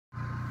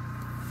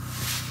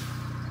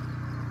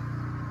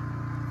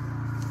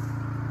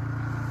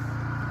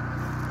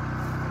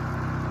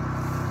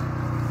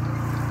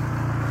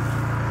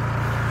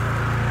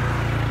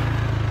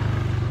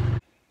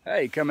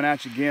Hey, coming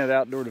at you again with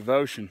Outdoor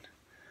Devotion.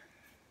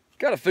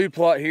 Got a food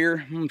plot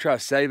here. I'm gonna try to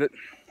save it.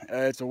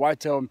 It's a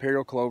white-tailed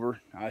imperial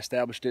clover. I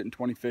established it in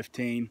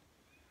 2015.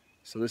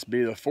 So this will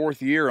be the 4th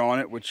year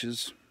on it, which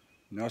is,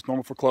 it's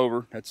normal for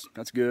clover. That's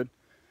good.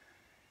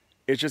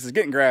 It's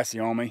getting grassy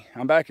on me.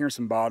 I'm back here in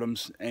some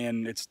bottoms,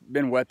 and it's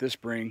been wet this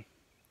spring.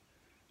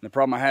 And the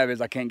problem I have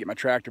is I can't get my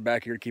tractor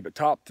back here to keep it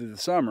topped through the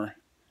summer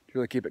to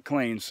really keep it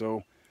clean.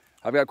 So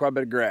I've got quite a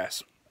bit of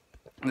grass.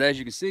 And as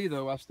you can see,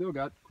 though, I've still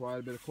got quite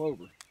a bit of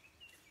clover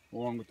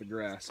along with the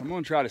grass. I'm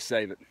going to try to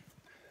save it.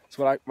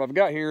 So what I've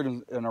got here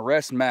is an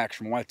Arrest Max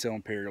from Whitetail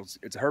Imperials.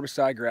 It's a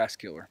herbicide grass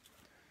killer.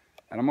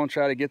 And I'm going to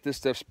try to get this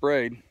stuff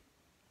sprayed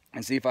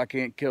and see if I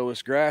can't kill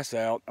this grass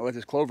out. I'll let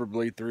this clover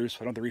bleed through so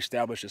I don't have to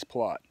reestablish this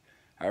plot.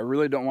 I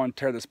really don't want to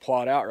tear this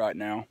plot out right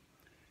now.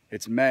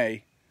 It's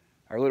May.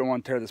 I really don't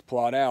want to tear this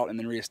plot out and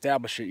then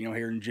reestablish it,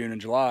 here in June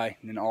and July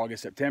and then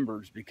August,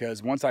 September,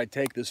 because once I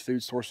take this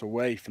food source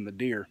away from the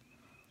deer,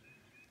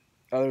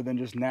 other than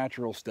just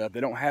natural stuff,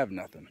 they don't have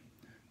nothing.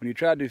 When you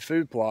try to do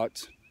food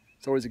plots,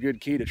 it's always a good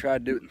key to try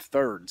to do it in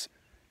thirds.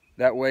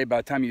 That way, by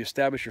the time you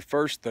establish your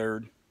first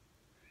third,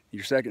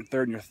 your second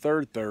third, and your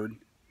third third,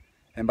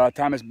 and by the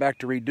time it's back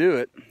to redo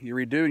it, you're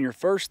redoing your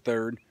first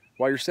third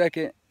while your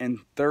second and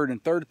third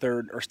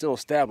third are still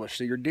established.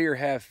 So your deer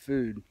have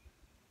food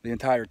the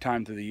entire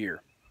time through the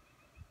year.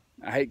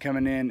 I hate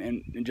coming in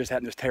and just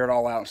having to tear it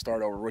all out and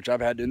start over, which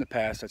I've had to do in the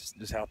past. That's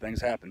just how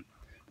things happen.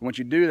 But once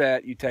you do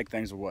that, you take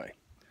things away.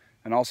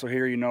 And also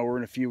here, we're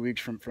in a few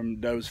weeks from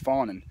does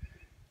fawning.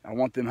 I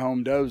want them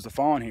home does to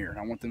fawn here.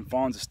 I want them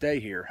fawns to stay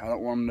here. I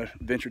don't want them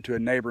to venture to a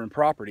neighboring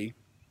property,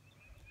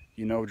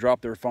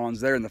 drop their fawns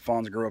there and the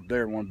fawns grow up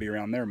there and want to be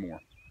around there more.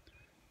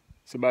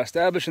 So by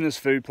establishing this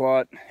food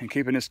plot and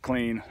keeping this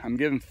clean, I'm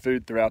giving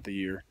food throughout the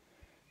year.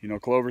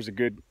 Clover's a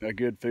good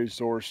food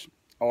source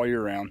all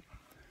year round.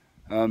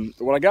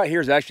 What I got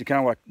here is actually kind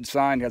of what I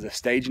designed as a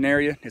staging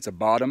area. It's a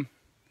bottom.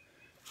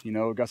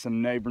 We've got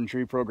some neighboring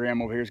tree program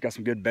over here. It's got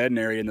some good bedding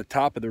area. And the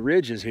top of the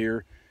ridges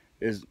here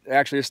is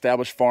actually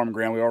established farm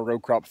ground. We are row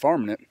crop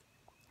farming it.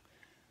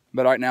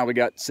 But right now we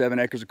got 7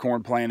 acres of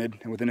corn planted.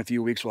 And within a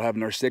few weeks we'll have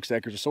another 6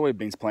 acres of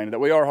soybeans planted that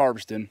we are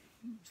harvesting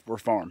for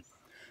farm.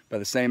 By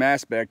the same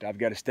aspect, I've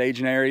got a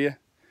staging area.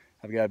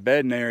 I've got a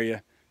bedding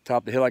area.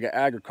 Top of the hill I got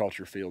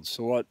agriculture fields.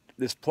 So what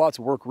this plot's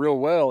work real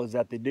well is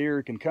that the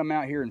deer can come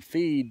out here and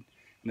feed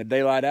in the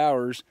daylight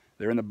hours.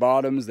 They're in the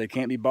bottoms. They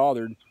can't be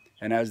bothered.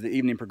 And as the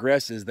evening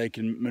progresses, they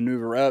can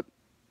maneuver up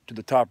to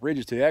the top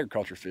ridges to the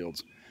agriculture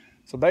fields.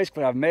 So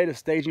basically, I've made a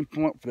staging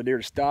point for the deer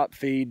to stop,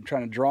 feed,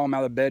 trying to draw them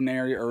out of the bedding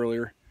area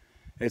earlier.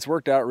 It's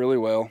worked out really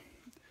well.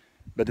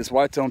 But this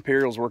Whitetail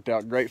Imperial's worked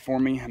out great for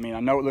me. I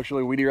know it looks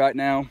really weedy right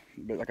now,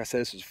 but like I said,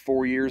 this is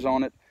 4 years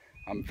on it.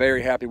 I'm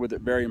very happy with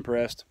it, very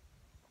impressed.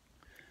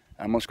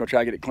 I'm just gonna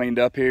try to get it cleaned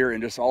up here,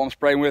 and just all I'm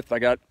spraying with, I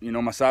got,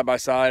 my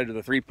side-by-side with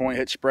a 3-point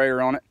hitch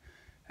sprayer on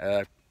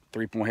it.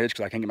 3-point hitch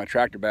because I can't get my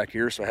tractor back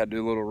here, so I had to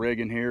do a little rig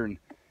in here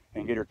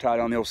and get her tied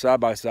on the old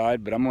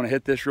side-by-side. But I'm going to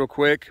hit this real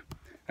quick.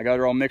 I got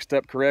her all mixed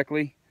up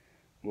correctly.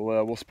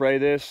 We'll spray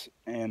this,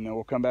 and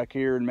we'll come back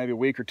here in maybe a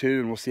week or two,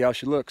 and we'll see how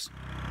she looks.